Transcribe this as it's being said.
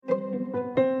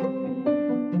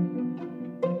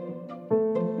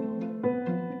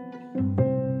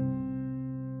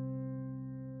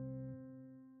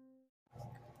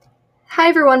Hi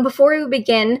everyone, before we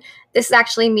begin, this is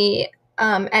actually me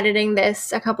editing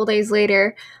this a couple days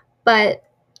later, but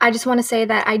I just want to say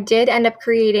that I did end up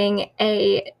creating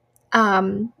a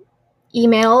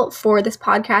email for this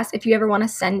podcast. If you ever want to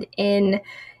send in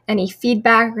any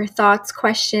feedback or thoughts,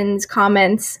 questions,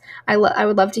 comments, I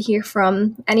would love to hear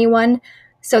from anyone.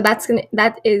 So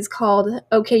that is called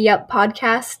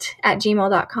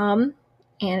okyuppodcast@gmail.com,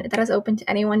 and that is open to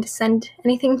anyone to send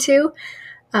anything to.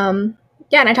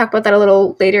 And I talk about that a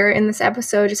little later in this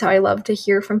episode, just how I love to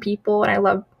hear from people, and I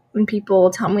love when people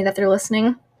tell me that they're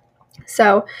listening.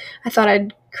 So I thought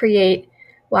I'd create,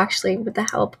 well, actually, with the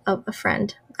help of a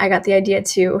friend, I got the idea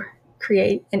to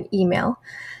create an email.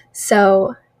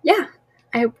 So yeah,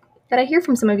 I hope that I hear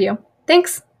from some of you.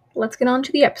 Thanks. Let's get on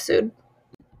to the episode.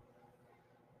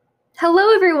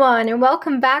 Hello, everyone, and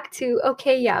welcome back to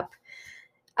Okay Yup.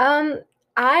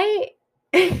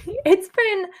 It's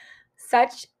been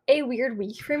such a weird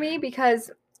week for me because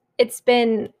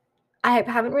I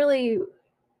haven't really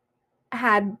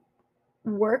had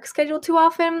work scheduled too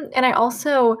often, and I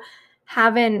also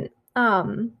haven't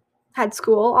had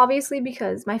school, obviously,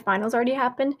 because my finals already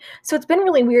happened. So it's been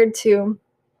really weird to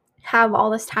have all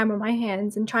this time on my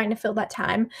hands and trying to fill that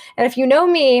time. And if you know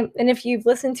me, and if you've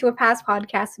listened to a past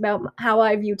podcast about how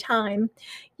I view time,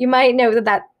 you might know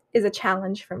that is a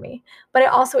challenge for me. But it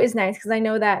also is nice because I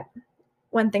know that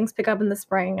when things pick up in the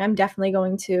spring, I'm definitely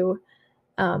going to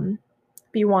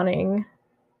be wanting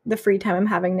the free time I'm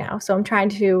having now. So I'm trying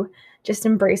to just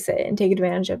embrace it and take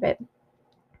advantage of it.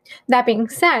 That being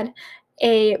said,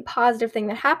 a positive thing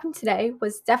that happened today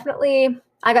was definitely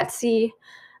I got to see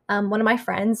one of my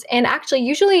friends. And actually,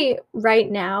 usually right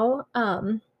now,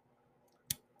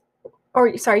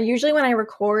 usually when I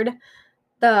record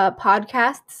the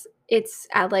podcasts, it's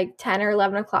at like 10 or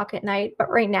 11 o'clock at night. But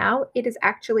right now, it is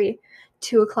actually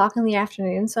 2 o'clock in the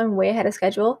afternoon, so I'm way ahead of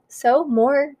schedule. So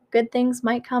more good things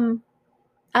might come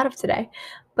out of today.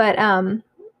 But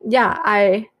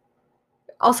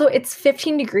it's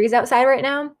 15 degrees outside right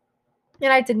now,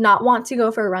 and I did not want to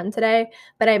go for a run today,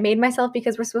 but I made myself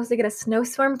because we're supposed to get a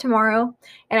snowstorm tomorrow,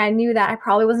 and I knew that I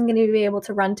probably wasn't going to be able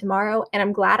to run tomorrow, and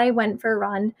I'm glad I went for a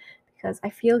run because I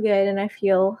feel good and I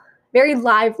feel very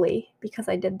lively because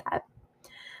I did that.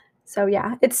 So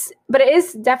yeah, it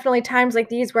is definitely times like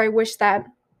these where I wish that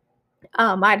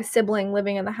I had a sibling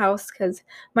living in the house because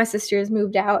my sister has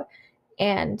moved out,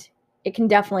 and it can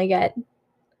definitely get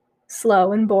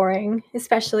slow and boring,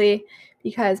 especially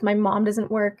because my mom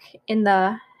doesn't work in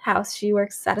the house. She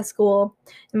works at a school,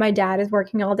 and my dad is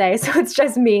working all day. So it's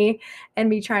just me and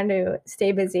me trying to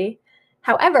stay busy.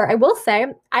 However, I will say,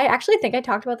 I actually think I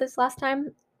talked about this last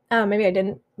time. Maybe I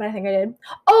didn't, but I think I did.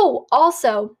 Oh,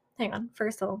 also, hang on.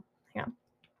 Hang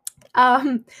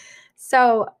on.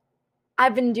 So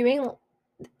I've been doing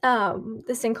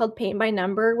this thing called Paint by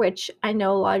Number, which I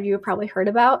know a lot of you have probably heard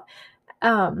about.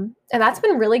 And that's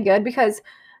been really good because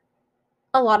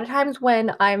a lot of times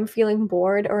when I'm feeling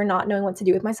bored or not knowing what to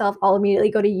do with myself, I'll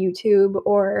immediately go to YouTube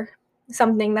or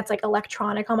something that's like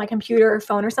electronic on my computer or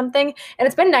phone or something. And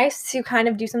it's been nice to kind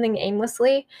of do something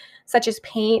aimlessly, such as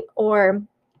paint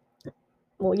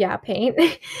paint.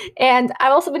 And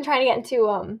I've also been trying to get into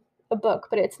a book,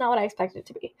 but it's not what I expected it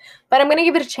to be. But I'm going to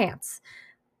give it a chance.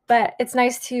 But it's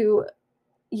nice to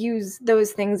use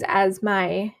those things as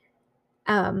my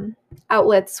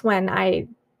outlets when I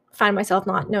find myself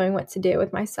not knowing what to do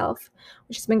with myself,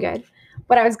 which has been good.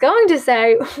 What I was going to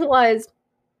say was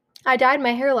I dyed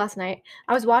my hair last night.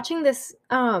 I was watching this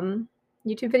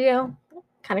YouTube video,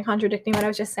 kind of contradicting what I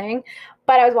was just saying,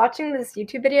 but I was watching this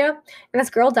YouTube video, and this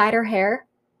girl dyed her hair,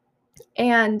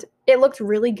 and it looked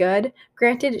really good.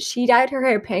 Granted, she dyed her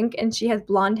hair pink, and she has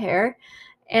blonde hair,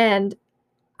 and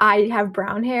I have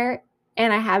brown hair,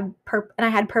 and I had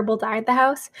purple dye at the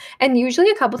house. And usually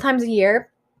a couple times a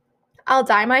year, I'll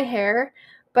dye my hair,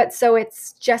 but so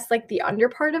it's just like the under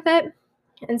part of it.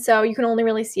 And so you can only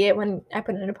really see it when I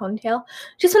put it in a ponytail,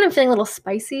 just when I'm feeling a little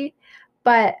spicy.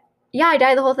 But yeah, I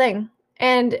dyed the whole thing.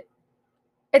 And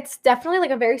it's definitely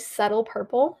like a very subtle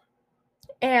purple.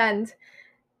 And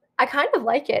I kind of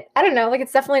like it. I don't know, like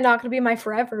it's definitely not going to be my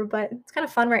forever, but it's kind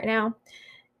of fun right now.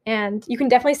 And you can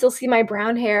definitely still see my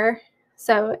brown hair.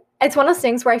 So it's one of those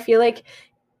things where I feel like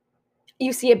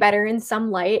you see it better in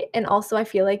some light, and also I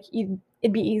feel like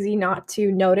it'd be easy not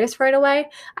to notice right away.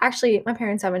 Actually, my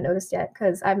parents haven't noticed yet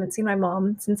because I haven't seen my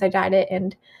mom since I dyed it,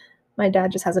 and my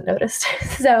dad just hasn't noticed.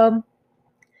 So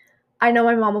I know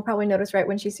my mom will probably notice right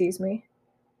when she sees me.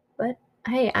 But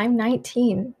hey, I'm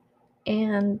 19,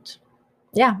 and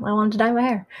yeah, I wanted to dye my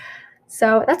hair.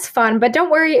 So that's fun, but don't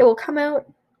worry, it will come out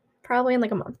probably in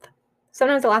like a month.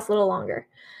 Sometimes it lasts a little longer.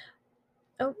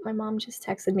 Oh, my mom just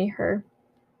texted me her,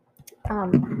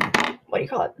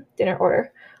 dinner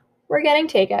order. We're getting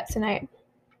takeout tonight.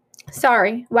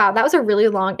 Sorry. Wow, that was a really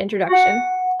long introduction.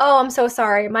 Oh, I'm so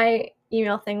sorry. My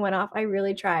email thing went off. I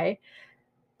really try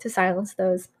to silence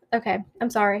those. Okay,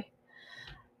 I'm sorry.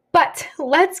 But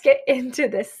let's get into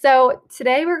this. So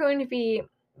today we're going to be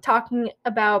talking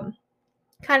about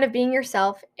kind of being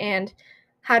yourself and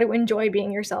how to enjoy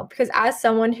being yourself. Because as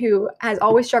someone who has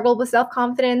always struggled with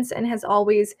self-confidence and has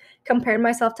always compared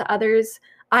myself to others,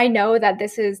 I know that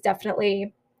this is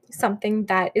definitely something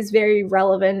that is very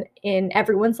relevant in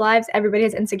everyone's lives. Everybody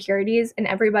has insecurities and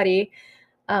everybody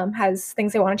has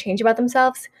things they want to change about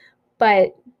themselves.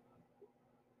 But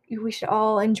we should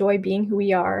all enjoy being who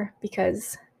we are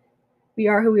because we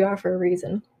are who we are for a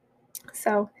reason.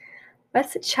 So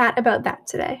let's chat about that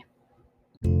today.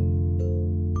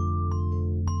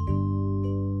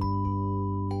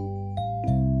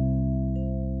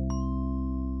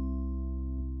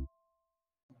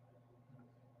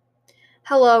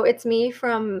 Hello, it's me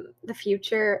from the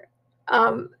future.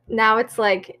 Now it's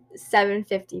like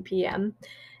 7:50 p.m.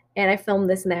 and I filmed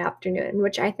this in the afternoon,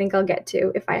 which I think I'll get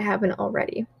to if I haven't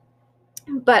already.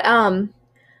 But I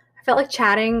felt like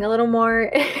chatting a little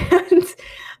more and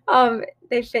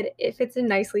it fits in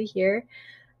nicely here.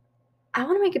 I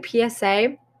want to make a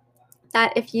PSA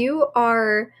that if you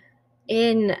are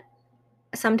in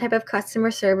some type of customer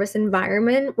service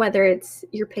environment, whether it's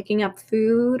you're picking up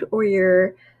food or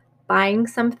you're buying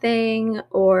something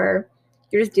or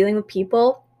you're just dealing with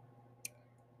people,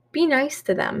 be nice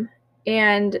to them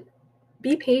and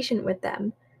be patient with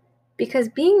them, because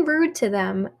being rude to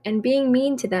them and being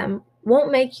mean to them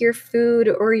won't make your food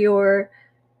or your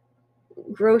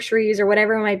groceries or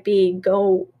whatever it might be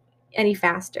go any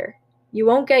faster. You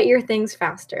won't get your things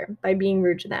faster by being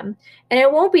rude to them, and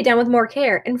it won't be done with more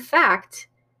care. In fact,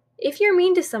 if you're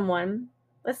mean to someone,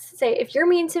 let's say if you're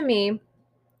mean to me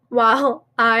while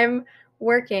I'm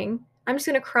working, I'm just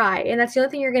going to cry, and that's the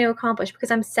only thing you're going to accomplish because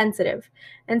I'm sensitive.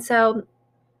 And so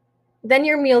then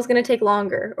your meal's going to take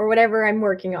longer or whatever I'm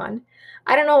working on.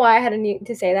 I don't know why I had a need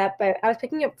to say that, but I was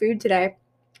picking up food today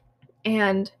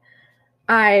and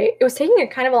it was taking a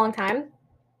kind of a long time.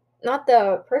 Not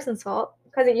the person's fault,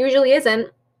 because it usually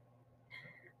isn't.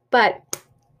 But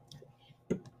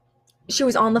she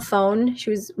was on the phone. She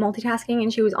was multitasking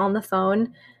and she was on the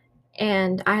phone,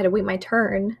 and I had to wait my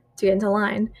turn to get into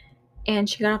line. And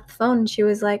she got off the phone and she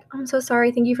was like, "I'm so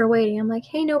sorry. Thank you for waiting." I'm like,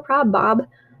 "Hey, no problem, Bob."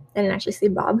 I didn't actually see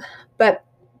Bob, but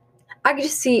I could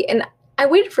just see, and I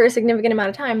waited for a significant amount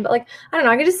of time, but like, I don't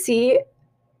know, I could just see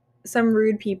some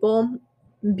rude people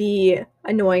be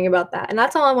annoying about that. And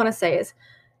that's all I want to say is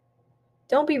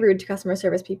don't be rude to customer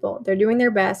service people. They're doing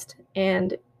their best,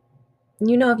 and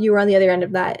you know, if you were on the other end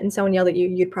of that and someone yelled at you,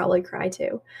 you'd probably cry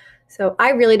too. So I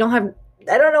really don't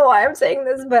know why I'm saying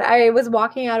this, but I was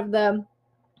walking out of the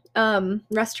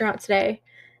restaurant today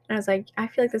and I was like, I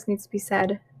feel like this needs to be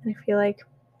said, and I feel like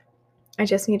I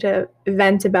just need to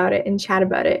vent about it and chat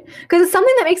about it because it's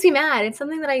something that makes me mad. It's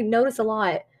something that I notice a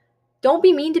lot. Don't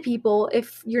be mean to people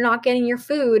if you're not getting your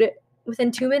food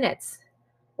within 2 minutes,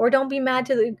 or don't be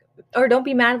mad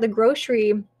at the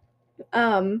grocery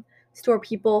store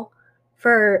people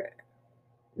for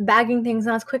bagging things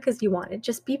not as quick as you wanted.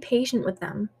 Just be patient with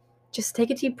them. Just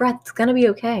take a deep breath. It's gonna be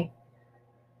okay.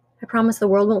 I promise the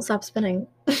world won't stop spinning.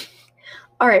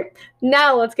 All right,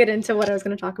 now let's get into what I was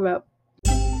going to talk about.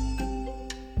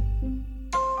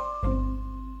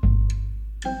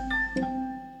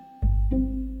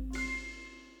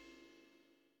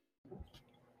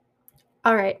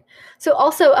 All right. So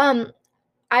also, I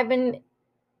just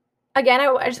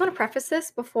want to preface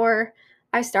this before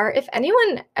I start. If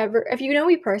you know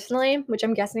me personally, which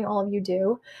I'm guessing all of you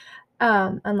do,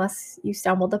 unless you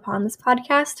stumbled upon this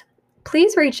podcast,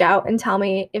 please reach out and tell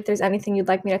me if there's anything you'd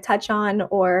like me to touch on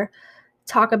or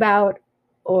talk about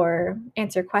or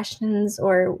answer questions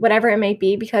or whatever it may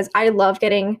be, because I love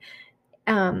getting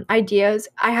ideas.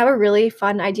 I have a really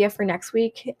fun idea for next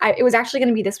week. It was actually going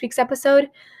to be this week's episode,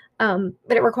 but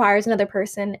it requires another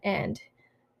person and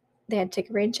they had to take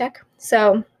a rain check.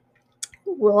 So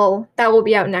that will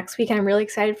be out next week, and I'm really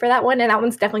excited for that one. And that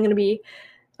one's definitely going to be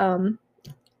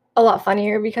a lot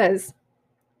funnier because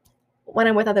when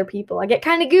I'm with other people, I get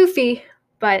kind of goofy.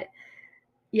 But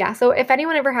yeah, so if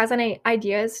anyone ever has any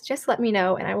ideas, just let me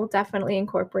know and I will definitely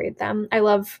incorporate them. I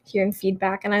love hearing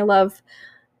feedback, and I love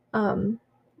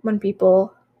when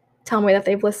people tell me that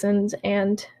they've listened.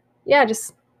 And yeah,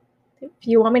 just if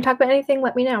you want me to talk about anything,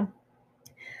 let me know.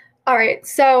 All right,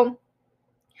 so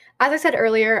as I said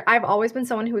earlier, I've always been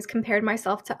someone who has compared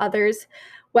myself to others,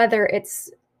 whether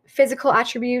it's physical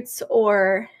attributes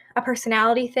or a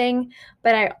personality thing,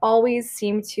 but I always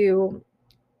seem to,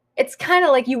 it's kind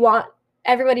of like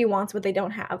everybody wants what they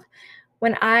don't have.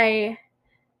 When I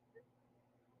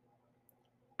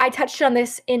touched on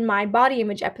this in my body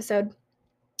image episode,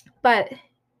 but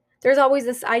there's always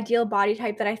this ideal body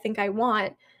type that I think I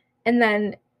want, and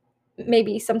then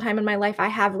maybe sometime in my life I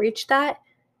have reached that.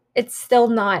 It's still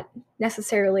not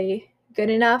necessarily good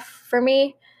enough for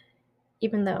me,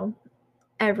 even though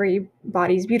every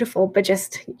body's beautiful, but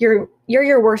just you're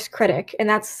your worst critic, and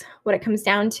that's what it comes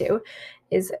down to,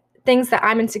 is things that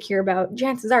I'm insecure about.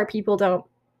 Chances are people don't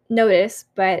notice,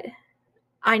 but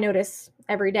I notice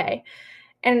every day.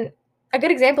 And a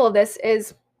good example of this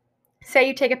is, say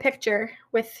you take a picture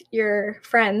with your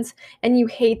friends and you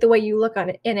hate the way you look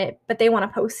in it, but they want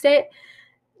to post it.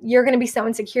 You're going to be so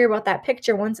insecure about that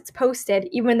picture once it's posted,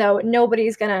 even though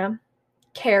nobody's going to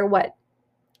care what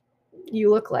you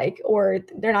look like, or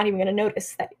they're not even going to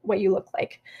notice what you look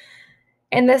like.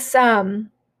 And this, I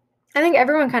think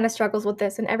everyone kind of struggles with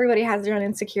this, and everybody has their own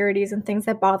insecurities and things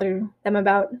that bother them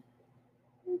about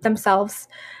themselves.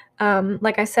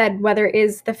 Like I said, whether it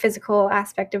is the physical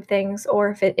aspect of things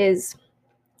or if it is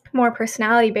more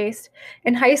personality based.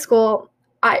 In high school,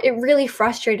 it really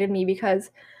frustrated me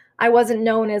because I wasn't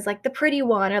known as like the pretty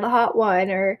one or the hot one,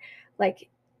 or like,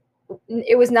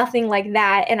 it was nothing like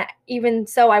that. And even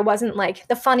so, I wasn't like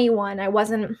the funny one. I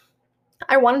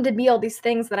wanted to be all these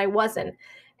things that I wasn't.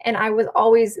 And I was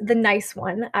always the nice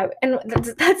one. And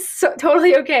that's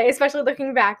totally okay, especially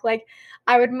looking back. Like,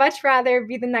 I would much rather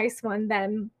be the nice one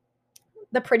than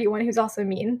the pretty one who's also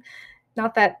mean.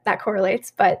 Not that that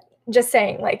correlates, but just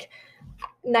saying, like,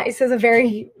 nice is a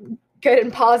very good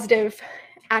and positive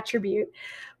attribute.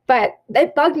 But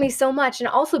it bugged me so much, and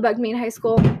also bugged me in high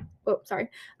school. Oh, sorry.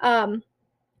 I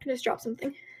just dropped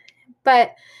something.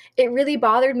 But it really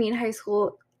bothered me in high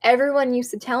school. Everyone used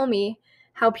to tell me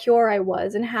how pure I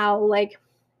was and how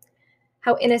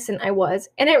innocent I was.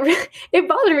 And it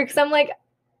bothered me because I'm like,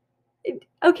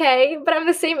 okay, but I'm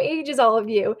the same age as all of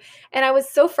you. And I was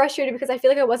so frustrated because I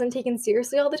feel like I wasn't taken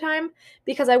seriously all the time,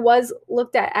 because I was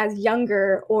looked at as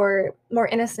younger or more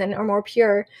innocent or more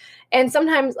pure. And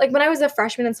sometimes, like when I was a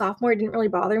freshman and sophomore, it didn't really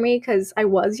bother me because I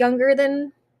was younger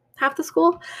than half the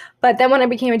school. But then when I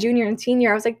became a junior and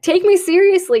senior, I was like, take me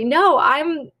seriously. No,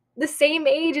 I'm the same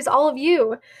age as all of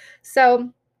you.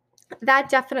 So that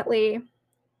definitely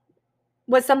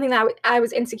was something that I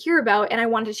was insecure about, and I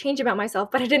wanted to change about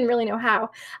myself, but I didn't really know how.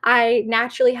 I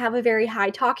naturally have a very high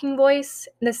talking voice,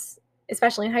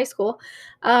 especially in high school.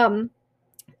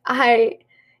 I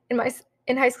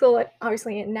in high school,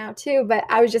 obviously now too, but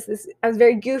I was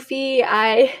very goofy.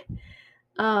 I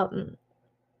smile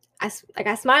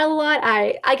a lot.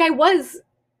 I was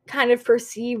kind of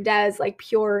perceived as like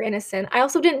pure innocent. I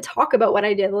also didn't talk about what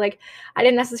I did. Like, I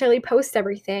didn't necessarily post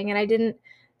everything, and I didn't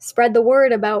spread the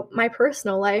word about my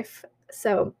personal life.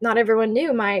 So not everyone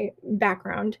knew my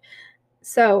background.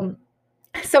 So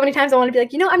many times I want to be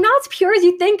like, I'm not as pure as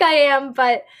you think I am,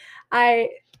 but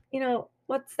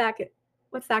what's that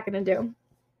going to do?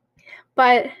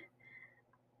 But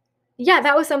yeah,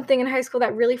 that was something in high school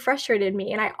that really frustrated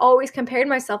me. And I always compared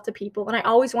myself to people, and I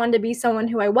always wanted to be someone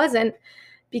who I wasn't,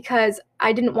 because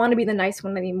I didn't want to be the nice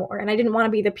one anymore. And I didn't want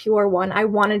to be the pure one. I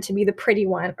wanted to be the pretty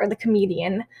one or the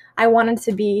comedian. I wanted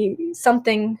to be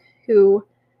something who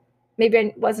maybe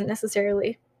I wasn't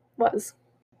necessarily was.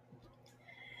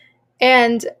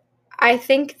 And I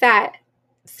think that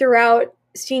throughout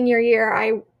senior year,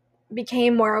 I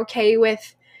became more okay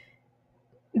with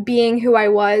being who I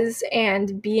was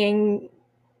and being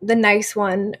the nice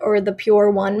one or the pure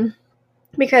one,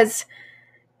 because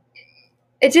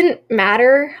it didn't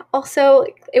matter. Also,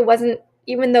 it wasn't,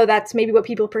 even though that's maybe what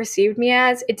people perceived me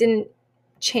as, it didn't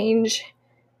change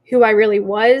who I really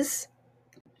was.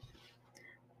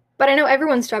 But I know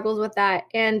everyone struggles with that.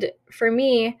 And for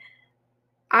me,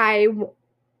 I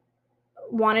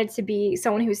wanted to be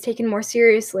someone who's taken more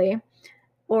seriously,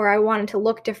 or I wanted to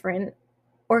look different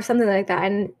or something like that.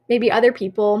 And maybe other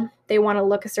people, they want to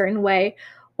look a certain way,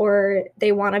 or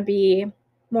they want to be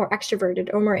more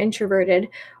extroverted or more introverted,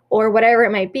 or whatever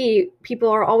it might be. People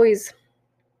are always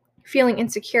feeling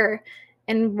insecure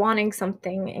and wanting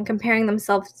something and comparing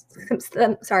themselves, and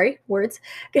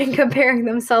comparing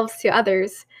themselves to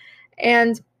others.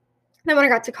 And then when I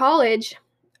got to college,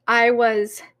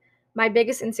 my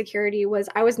biggest insecurity was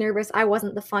I was nervous I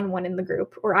wasn't the fun one in the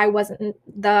group, or I wasn't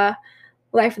the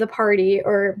life of the party,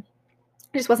 or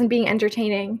I just wasn't being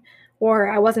entertaining,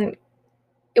 or it wasn't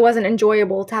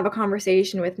enjoyable to have a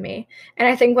conversation with me. And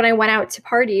I think when I went out to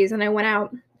parties and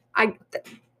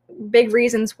big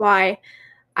reasons why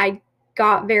I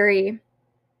got very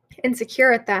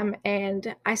insecure at them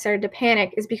and I started to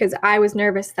panic is because I was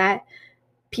nervous that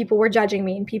people were judging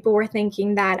me and people were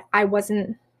thinking that I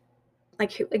wasn't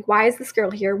like why is this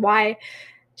girl here? Why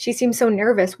she seems so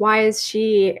nervous? Why is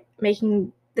she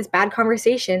making this bad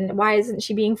conversation? Why isn't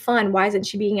she being fun? Why isn't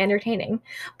she being entertaining?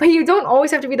 But you don't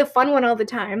always have to be the fun one all the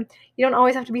time. You don't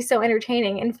always have to be so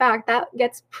entertaining. In fact, that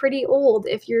gets pretty old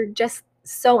if you're just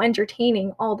so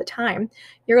entertaining all the time.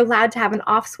 You're allowed to have an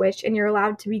off switch and you're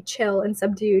allowed to be chill and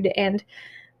subdued and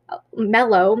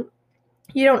mellow.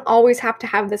 You don't always have to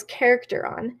have this character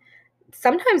on.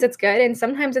 Sometimes it's good, and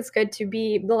sometimes it's good to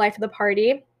be the life of the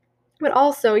party, but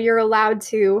also you're allowed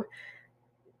to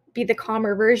be the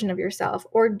calmer version of yourself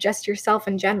or just yourself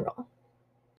in general.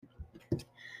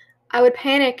 I would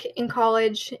panic in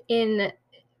college in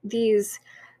these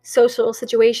social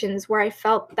situations where I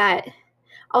felt that.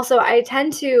 Also,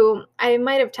 I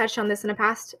might have touched on this in a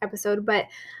past episode, but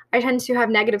I tend to have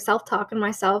negative self-talk in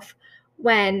myself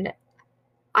when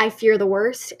I fear the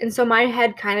worst. And so my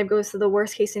head kind of goes to the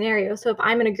worst case scenario. So if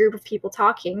I'm in a group of people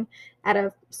talking at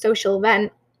a social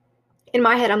event, in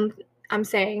my head I'm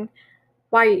saying,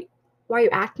 why are you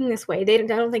acting this way? They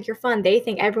don't think you're fun. They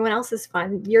think everyone else is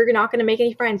fun. You're not going to make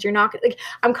any friends. You're not like,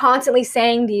 I'm constantly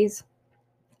saying these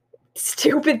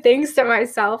stupid things to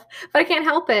myself, but I can't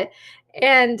help it.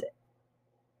 And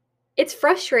it's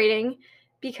frustrating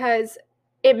because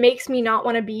it makes me not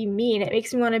want to be mean. It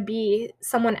makes me want to be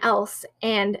someone else.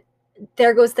 And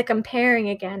there goes the comparing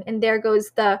again. And there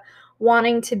goes the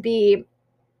wanting to be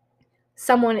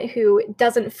someone who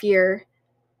doesn't fear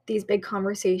these big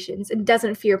conversations and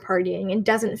doesn't fear partying and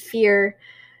doesn't fear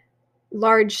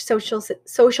large social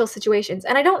situations.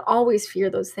 And I don't always fear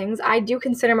those things. I do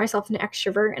consider myself an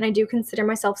extrovert, and I do consider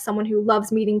myself someone who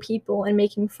loves meeting people and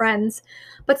making friends.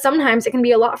 But sometimes it can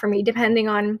be a lot for me depending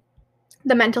on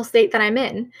the mental state that I'm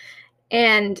in,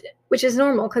 and which is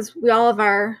normal because we all have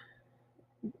our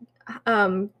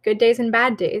good days and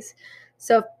bad days.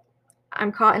 So if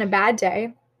I'm caught in a bad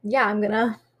day, yeah, I'm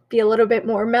gonna be a little bit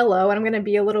more mellow and I'm gonna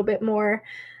be a little bit more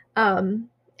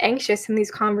anxious in these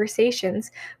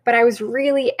conversations. But I was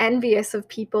really envious of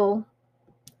people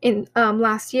in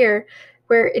last year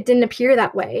where it didn't appear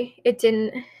that way. It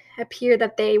didn't appear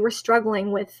that they were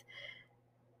struggling with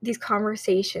these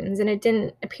conversations, and it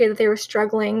didn't appear that they were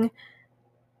struggling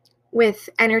with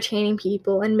entertaining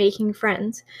people and making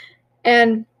friends.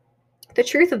 And the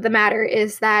truth of the matter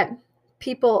is that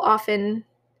people often,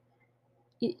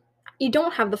 you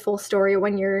don't have the full story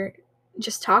when you're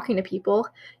just talking to people.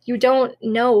 You don't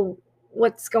know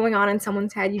what's going on in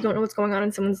someone's head. You don't know what's going on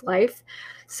in someone's life.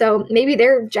 So maybe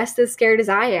they're just as scared as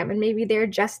I am, and maybe they're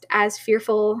just as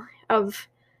fearful of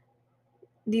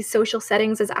these social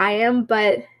settings as I am,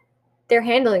 but they're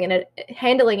handling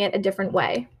it a different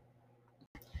way.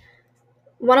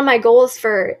 One of my goals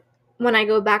for when I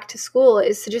go back to school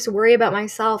is to just worry about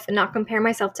myself and not compare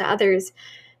myself to others,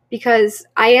 because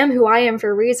I am who I am for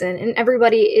a reason, and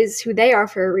everybody is who they are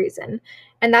for a reason.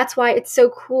 And that's why it's so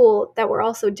cool that we're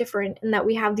all so different and that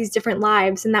we have these different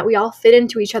lives and that we all fit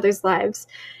into each other's lives.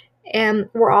 And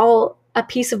we're all a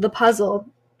piece of the puzzle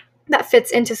that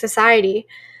fits into society.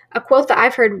 A quote that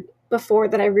I've heard before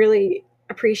that I really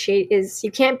appreciate is,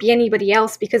 you can't be anybody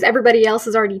else because everybody else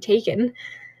is already taken.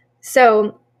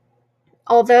 So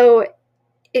although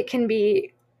it can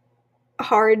be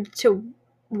hard to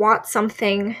want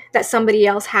something that somebody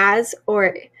else has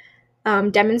or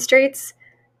demonstrates,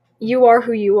 you are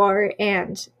who you are,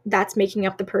 and that's making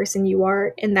up the person you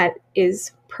are, and that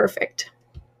is perfect.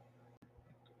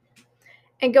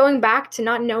 And going back to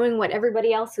not knowing what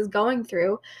everybody else is going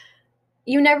through,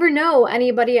 you never know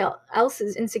anybody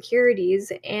else's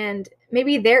insecurities, and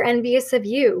maybe they're envious of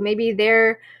you. Maybe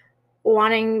they're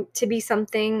wanting to be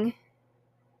something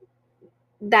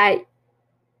that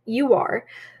you are.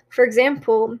 For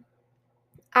example,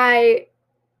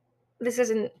 this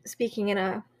isn't speaking in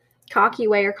a cocky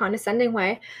way or condescending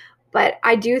way, but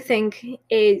I do think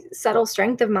a subtle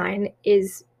strength of mine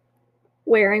is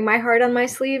wearing my heart on my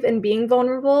sleeve and being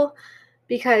vulnerable,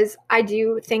 because I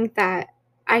do think that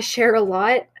I share a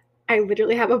lot. I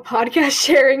literally have a podcast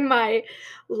sharing my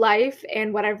life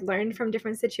and what I've learned from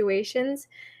different situations.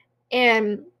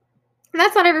 And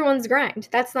that's not everyone's grind.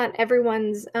 That's not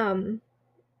everyone's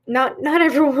not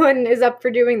everyone is up for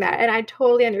doing that, and I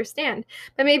totally understand.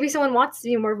 But maybe someone wants to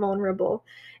be more vulnerable.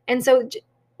 And so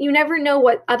you never know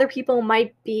what other people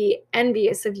might be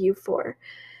envious of you for.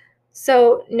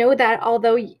 So know that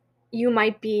although you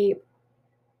might be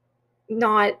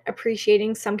not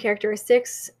appreciating some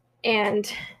characteristics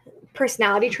and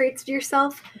personality traits of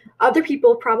yourself, other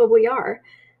people probably are.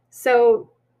 So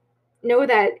know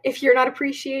that if you're not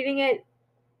appreciating it,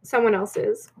 someone else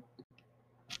is.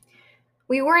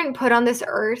 we weren't put on this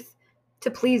earth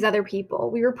to please other people.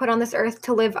 We were put on this earth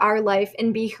to live our life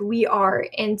and be who we are,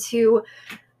 and to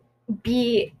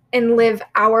be and live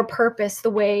our purpose the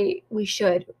way we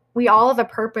should. We all have a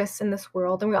purpose in this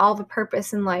world, and we all have a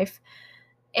purpose in life.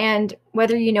 And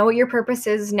whether you know what your purpose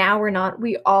is now or not,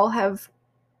 we all have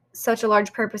such a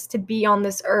large purpose to be on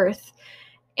this earth.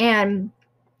 And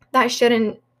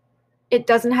it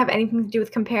doesn't have anything to do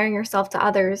with comparing yourself to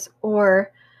others,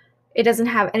 or it doesn't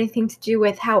have anything to do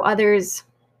with how others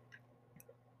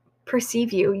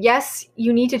perceive you. Yes,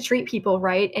 you need to treat people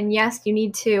right. And yes, you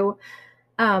need to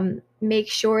make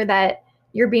sure that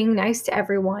you're being nice to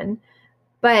everyone.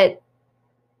 But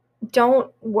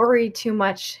don't worry too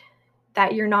much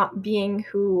that you're not being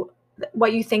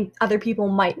what you think other people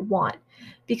might want.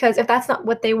 Because if that's not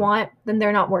what they want, then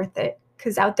they're not worth it.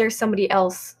 Because out there, somebody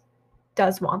else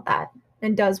does want that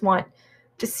and does want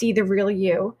to see the real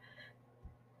you.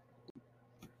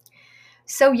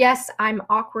 So yes, I'm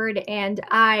awkward and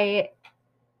I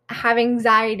have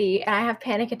anxiety and I have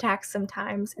panic attacks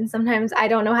sometimes. And sometimes I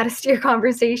don't know how to steer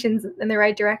conversations in the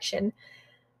right direction.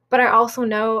 But I also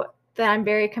know that I'm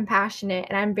very compassionate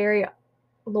and I'm very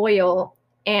loyal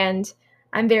and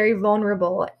I'm very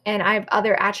vulnerable, and I have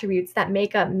other attributes that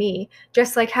make up me,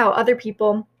 just like how other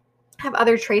people have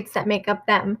other traits that make up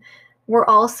them. We're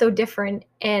all so different,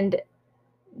 and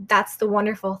that's the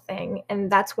wonderful thing,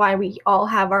 and that's why we all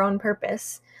have our own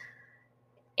purpose.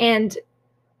 And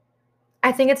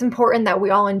I think it's important that we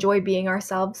all enjoy being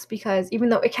ourselves, because even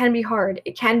though it can be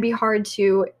hard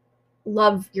to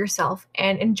love yourself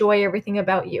and enjoy everything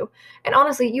about you. And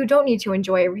honestly, you don't need to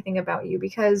enjoy everything about you,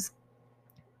 because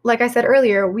like I said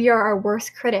earlier, we are our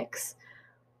worst critics.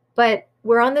 But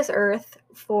we're on this earth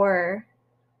for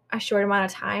a short amount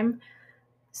of time.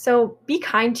 So be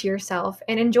kind to yourself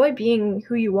and enjoy being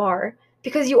who you are,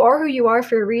 because you are who you are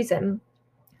for a reason.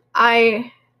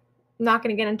 I'm not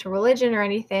going to get into religion or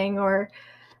anything, or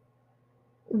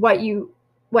what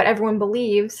everyone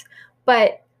believes,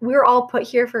 but we're all put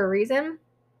here for a reason,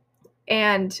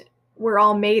 and we're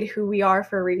all made who we are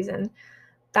for a reason.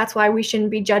 That's why we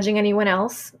shouldn't be judging anyone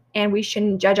else, and we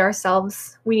shouldn't judge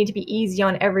ourselves. We need to be easy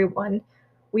on everyone.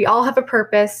 We all have a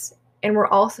purpose, and we're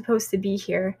all supposed to be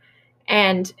here.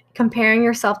 And comparing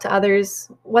yourself to others,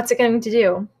 what's it going to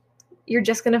do? You're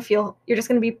just going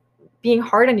to be being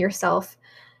hard on yourself,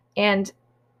 and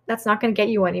that's not going to get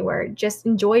you anywhere. Just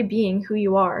enjoy being who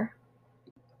you are.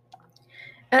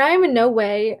 And I am in no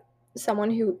way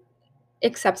someone who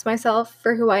accepts myself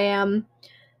for who I am.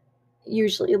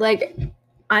 Usually, like,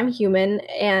 I'm human,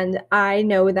 and I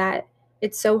know that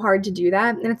it's so hard to do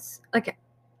that. And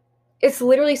it's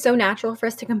literally so natural for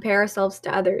us to compare ourselves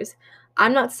to others.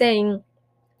 I'm not saying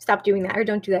stop doing that or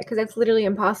don't do that, because that's literally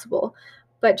impossible.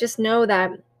 But just know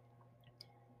that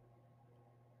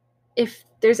if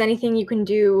there's anything you can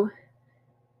do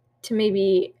to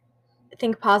maybe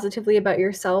think positively about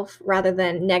yourself rather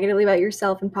than negatively about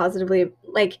yourself, and positively,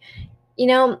 like,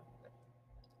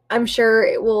 I'm sure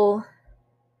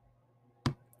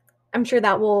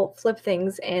that will flip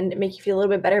things and make you feel a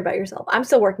little bit better about yourself. I'm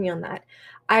still working on that.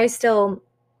 I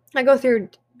go through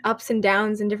ups and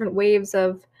downs and different waves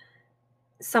of,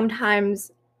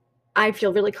 sometimes I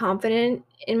feel really confident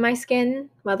in my skin,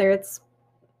 whether it's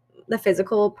the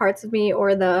physical parts of me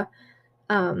or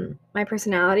my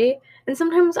personality. And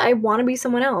sometimes I want to be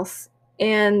someone else.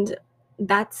 And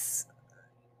that's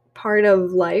part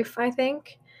of life, I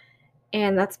think.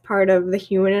 And that's part of the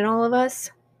human in all of us.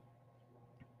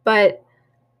 But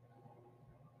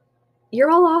you're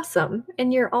all awesome,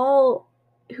 and you're all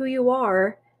who you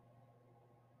are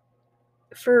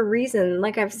for a reason,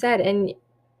 like I've said, and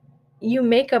you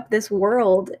make up this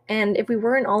world. And if we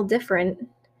weren't all different,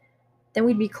 then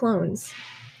we'd be clones,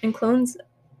 and clones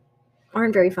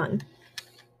aren't very fun.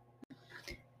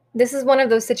 This is one of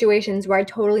those situations where I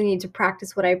totally need to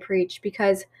practice what I preach,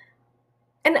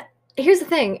 and here's the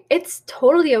thing, it's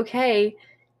totally okay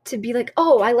to be like,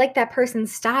 oh, I like that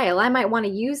person's style, I might want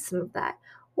to use some of that,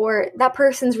 or that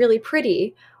person's really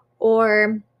pretty,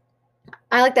 or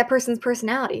I like that person's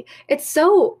personality.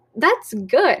 That's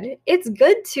good. It's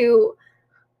good to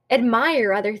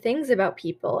admire other things about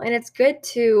people, and it's good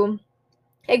to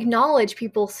acknowledge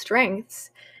people's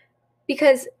strengths,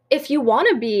 because if you want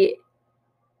to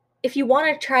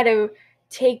try to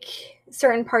take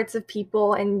certain parts of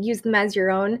people and use them as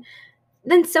your own,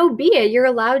 then so be it. You're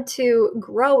allowed to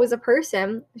grow as a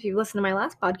person. If you've listened to my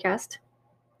last podcast,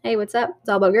 hey, what's up? It's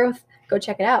all about growth. Go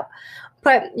check it out.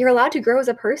 But you're allowed to grow as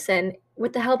a person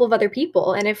with the help of other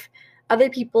people. And if other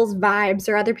people's vibes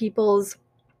or other people's,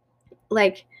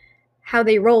 like, how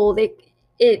they roll,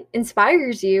 it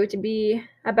inspires you to be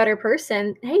a better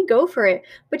person, hey, go for it.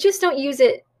 But just don't use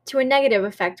it to a negative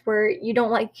effect where you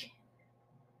don't like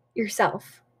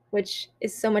yourself, which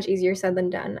is so much easier said than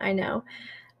done, I know.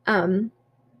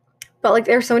 But like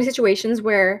there are so many situations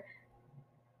where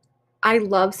I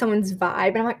love someone's vibe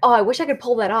and I'm like, oh, I wish I could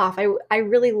pull that off. I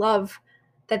really love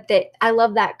I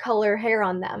love that color hair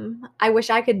on them. I wish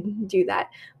I could do that,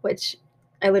 which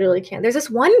I literally can't. There's this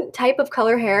one type of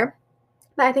color hair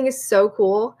that I think is so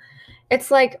cool. It's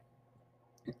like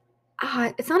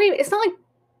it's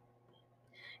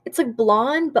like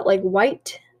blonde but like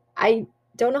white. I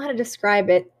don't know how to describe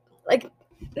it. Like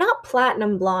not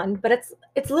platinum blonde, but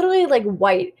it's literally like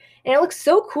white and it looks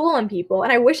so cool on people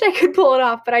and I wish I could pull it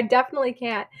off, but I definitely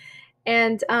can't.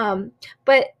 And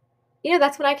but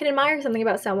that's when I can admire something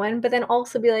about someone, but then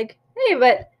also be like, hey,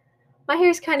 but my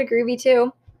hair's kind of groovy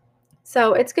too.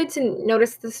 So it's good to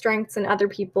notice the strengths in other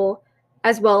people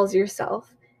as well as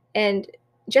yourself. And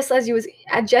just as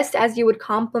you would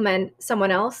compliment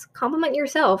someone else, compliment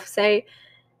yourself. Say,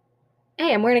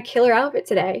 hey, I'm wearing a killer outfit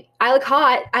today. I look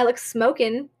hot. I look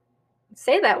smoking.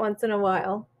 Say that once in a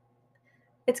while.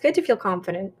 It's good to feel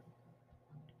confident.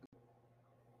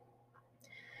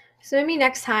 So maybe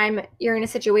next time you're in a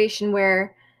situation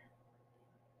where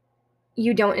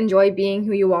you don't enjoy being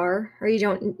who you are or you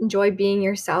don't enjoy being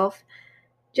yourself,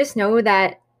 just know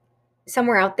that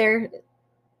somewhere out there,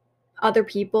 other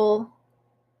people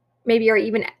maybe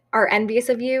are envious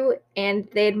of you and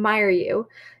they admire you.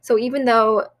 So even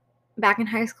though back in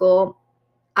high school,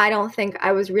 I don't think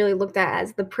I was really looked at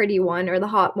as the pretty one or the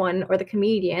hot one or the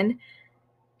comedian,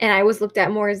 and I was looked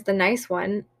at more as the nice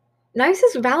one. Nice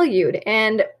is valued,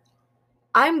 and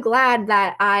I'm glad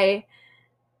that I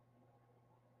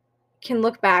can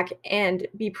look back and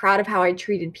be proud of how I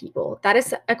treated people. That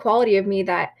is a quality of me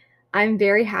that I'm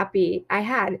very happy I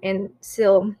had and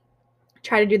still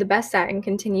try to do the best at and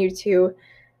continue to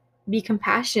be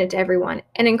compassionate to everyone.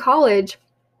 And in college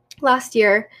last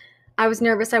year, I was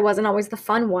nervous I wasn't always the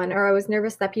fun one, or I was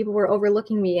nervous that people were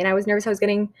overlooking me, and I was nervous I was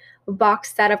getting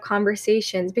boxed out of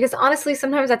conversations. Because honestly,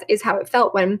 sometimes that is how it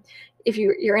felt when if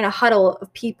you're in a huddle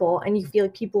of people and you feel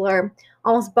like people are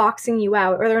almost boxing you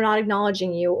out, or they're not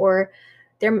acknowledging you, or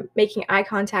they're making eye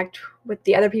contact with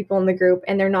the other people in the group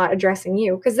and they're not addressing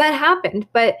you. Because that happened.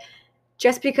 But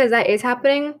just because that is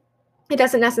happening, it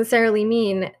doesn't necessarily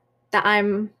mean that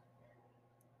I'm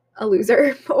a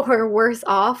loser or worse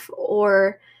off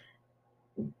or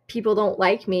people don't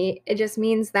like me. It just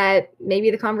means that maybe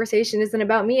the conversation isn't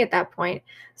about me at that point.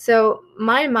 So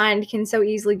my mind can so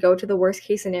easily go to the worst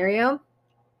case scenario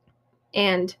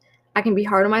and I can be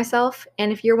hard on myself.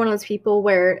 And if you're one of those people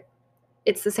where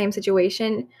it's the same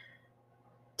situation,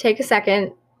 take a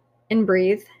second and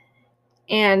breathe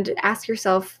and ask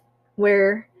yourself,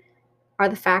 where are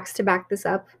the facts to back this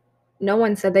up? No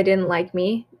one said they didn't like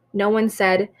me. No one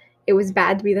said it was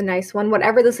bad to be the nice one.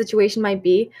 Whatever the situation might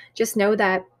be, just know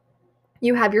that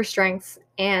you have your strengths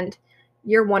and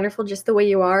you're wonderful just the way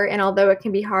you are. And although it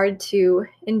can be hard to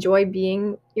enjoy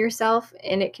being yourself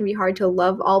and it can be hard to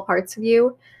love all parts of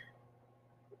you,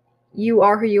 you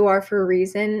are who you are for a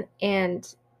reason,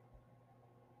 and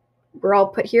we're all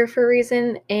put here for a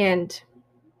reason, and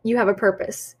you have a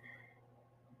purpose.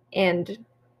 And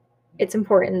it's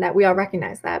important that we all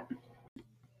recognize that.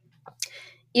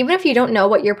 Even if you don't know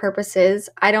what your purpose is,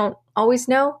 I don't always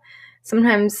know.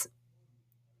 Sometimes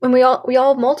when we all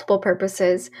have multiple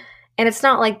purposes, and it's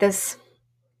not like this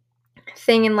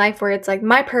thing in life where it's like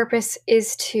my purpose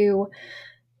is to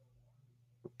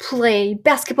play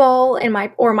basketball and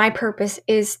my purpose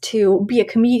is to be a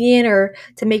comedian or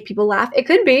to make people laugh. It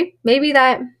could be. Maybe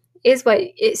that is what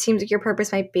it seems like your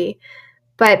purpose might be.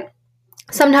 But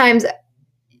sometimes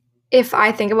if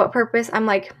I think about purpose, I'm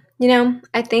like,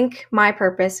 I think my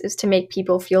purpose is to make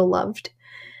people feel loved.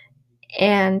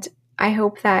 And I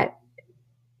hope that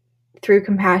through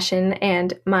compassion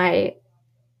and my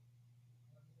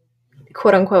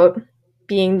quote unquote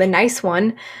being the nice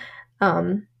one,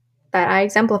 that I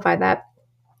exemplify that.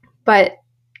 But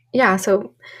yeah,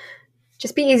 so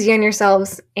just be easy on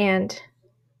yourselves and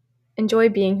enjoy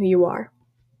being who you are,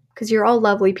 because you're all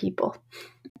lovely people.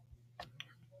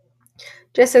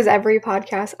 Just as every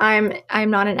podcast,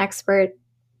 I'm not an expert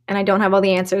and I don't have all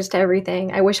the answers to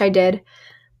everything. I wish I did,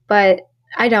 but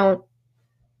I don't.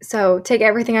 So take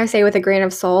everything I say with a grain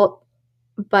of salt,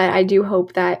 but I do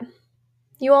hope that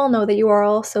you all know that you are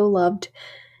all so loved,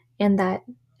 and that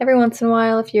every once in a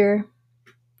while, if you're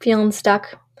feeling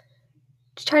stuck,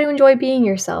 just try to enjoy being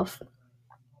yourself.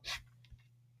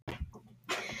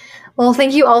 Well,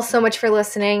 thank you all so much for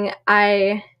listening.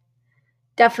 I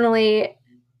definitely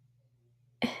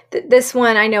this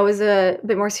one I know is a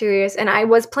bit more serious, and I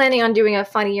was planning on doing a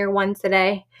funnier one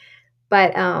today,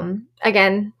 but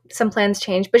again, some plans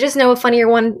changed. But just know a funnier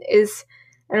one is,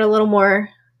 and a little more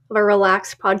of a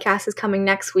relaxed podcast is coming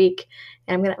next week,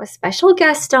 and I'm gonna have a special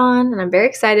guest on, and I'm very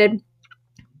excited.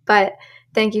 But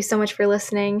thank you so much for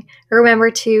listening.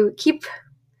 Remember to keep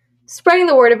spreading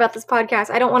the word about this podcast.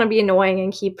 I don't want to be annoying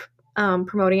and keep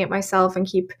promoting it myself and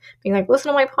keep being like, listen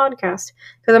to my podcast,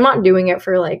 because I'm not doing it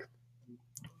for like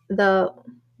the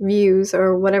views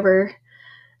or whatever,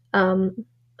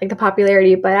 like the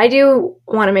popularity, but I do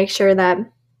want to make sure that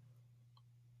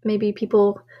maybe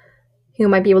people who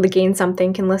might be able to gain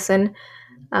something can listen.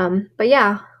 But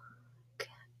yeah,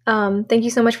 thank you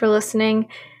so much for listening,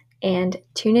 and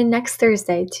tune in next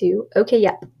Thursday to Okay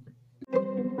Yep.